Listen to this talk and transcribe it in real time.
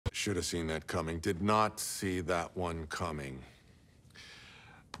Should have seen that coming. Did not see that one coming.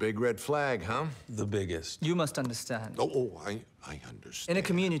 Big red flag, huh? The biggest. You must understand. I understand. In a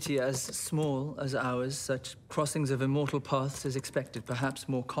community as small as ours, such crossings of immortal paths is expected, perhaps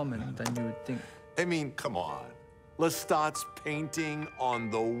more common than you would think. I mean, come on. Lestat's painting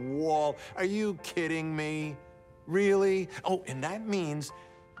on the wall. Are you kidding me? Really? Oh, and that means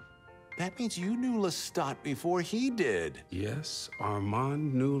you knew Lestat before he did. Yes,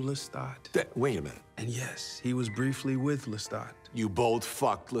 Armand knew Lestat. Wait a minute. And yes, he was briefly with Lestat. You both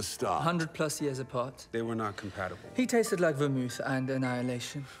fucked Lestat. 100+ years apart. They were not compatible. He tasted like vermouth and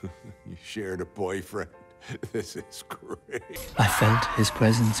annihilation. You shared a boyfriend. This is great. I felt his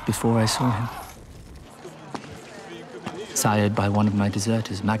presence before I saw him. Sired by one of my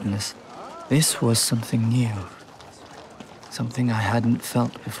deserters, Magnus, this was something new. Something I hadn't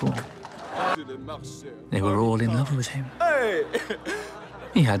felt before. They were all in love with him.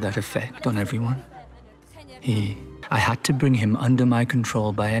 He had that effect on everyone. I had to bring him under my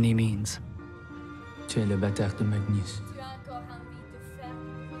control by any means. Tu es le bâtard de Magnus.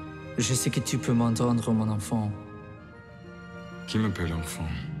 Je sais que tu peux m'entendre, mon enfant. Qui m'appelle enfant?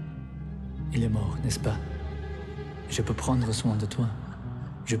 Il est mort, n'est-ce pas? Je peux prendre soin de toi.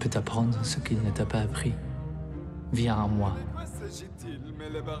 Je peux t'apprendre ce qu'il ne t'a pas appris. Viens à moi.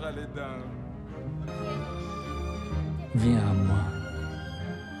 Viens à moi.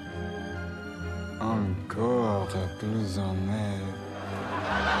 Encore plus en mer.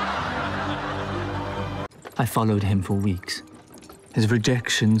 I followed him for weeks. His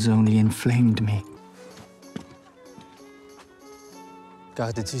rejections only inflamed me.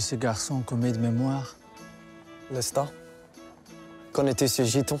 Gardes-tu ce garçon comme aide-mémoire? Lestat, connais-tu ce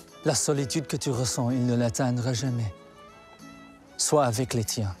giton? La solitude que tu ressens, il ne l'atteindra jamais. Sois avec les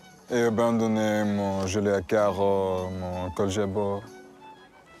tiens. Et abandonner mon gilet à carreaux, mon col jabot.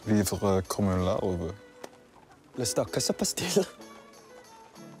 Vivre comme un larve. Lestat, que se passe-t-il?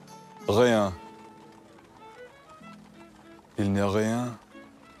 Rien. Il n'y a rien.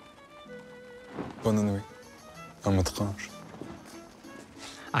 Bonne nuit, à ma tranche.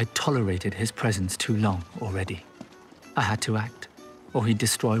 I tolerated his presence too long already. I had to act, or he'd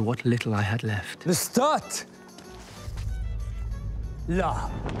destroy what little I had left. Lestat! Là!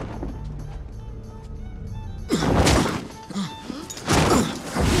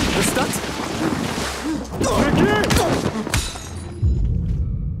 Lestat!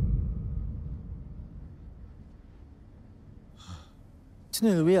 Tu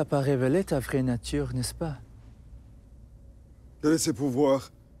ne lui as pas révélé ta vraie nature, n'est-ce pas? Quel est ses pouvoirs?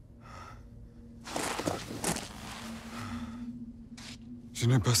 Je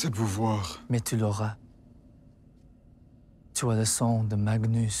n'ai pas ces pouvoirs. Mais tu l'auras. Tu as le sang de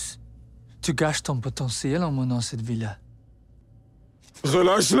Magnus. Tu gâches ton potentiel en menant cette vie-là.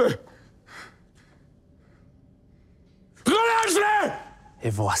 Relâche-le! Relâche-le!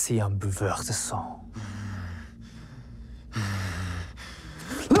 Et voici un buveur de sang.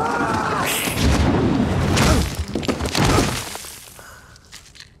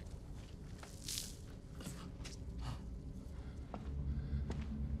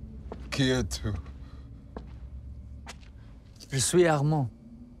 Qui es-tu? Je suis Armand.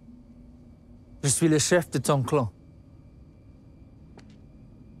 Je suis le chef de ton clan.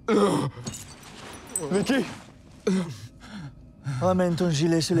 Mais qui? Ramène ton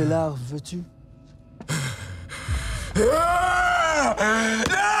gilet chez les larves, veux-tu?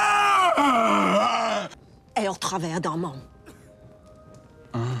 Et au travers d'un monde.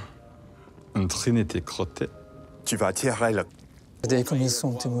 Un trinité crotté. Tu vas tirer le... Regardez comme ils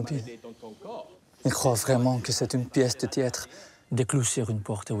sont immobiles. Ils croient vraiment que c'est une pièce de théâtre. Des clous sur une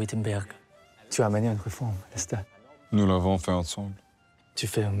porte à Wittenberg. Tu as mené une réforme, Lestat. Nous l'avons fait ensemble. Tu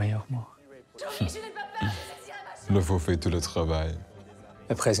fais un meilleur mort. Le faux fait tout le travail.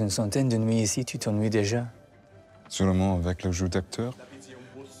 Après une centaine de nuits ici, tu t'ennuies déjà. Seulement avec le jeu d'acteur.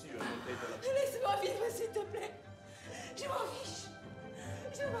 Laisse-moi vivre, s'il te plaît. Je m'en fiche.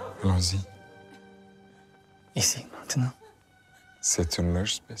 Je m'en Allons-y. Ici, maintenant. C'est une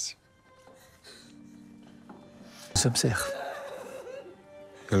loge spéciale. On s'observe.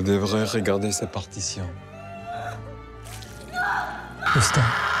 Elle devrait regarder sa partition. Lestat,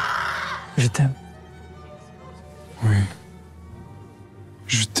 je t'aime. Oui.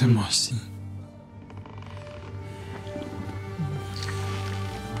 Je t'aime aussi.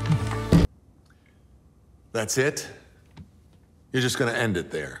 That's it? You're just gonna end it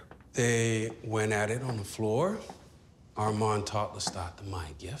there? They went at it on the floor. Armand taught Lestat the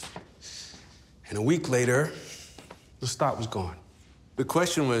mind gift. And a week later, Lestat was gone. The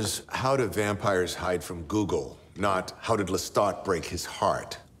question was, how do vampires hide from Google, not how did Lestat break his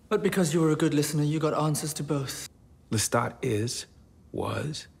heart? But because you were a good listener, you got answers to both. Lestat is,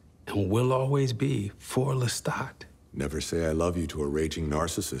 was, and will always be for Lestat. Never say I love you to a raging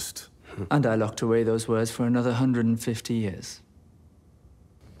narcissist. And I locked away those words for another 150 years.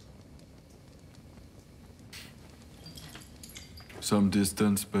 Some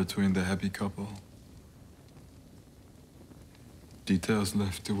distance between the happy couple. Details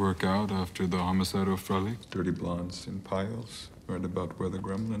left to work out after the homicidal frolic. Dirty blondes in piles, right about where the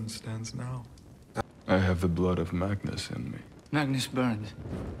gremlin stands now. I have the blood of Magnus in me. Magnus burned.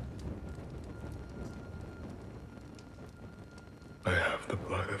 I have the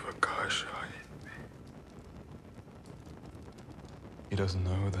blood of Akasha in me. He doesn't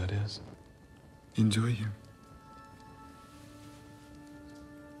know who that is. Enjoy him.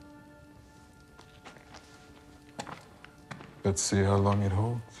 Let's see how long it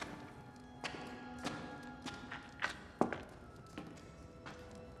holds.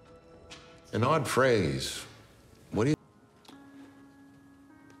 An odd phrase. What do you...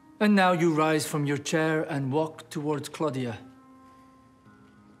 And now you rise from your chair and walk towards Claudia.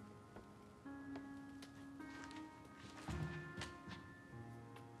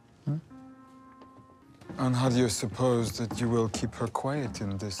 And how do you suppose that you will keep her quiet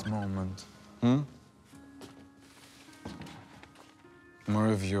in this moment? More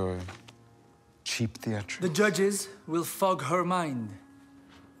of your cheap theatrics? The judges will fog her mind.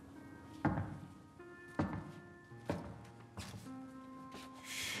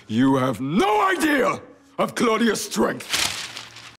 You have no idea of Claudia's strength!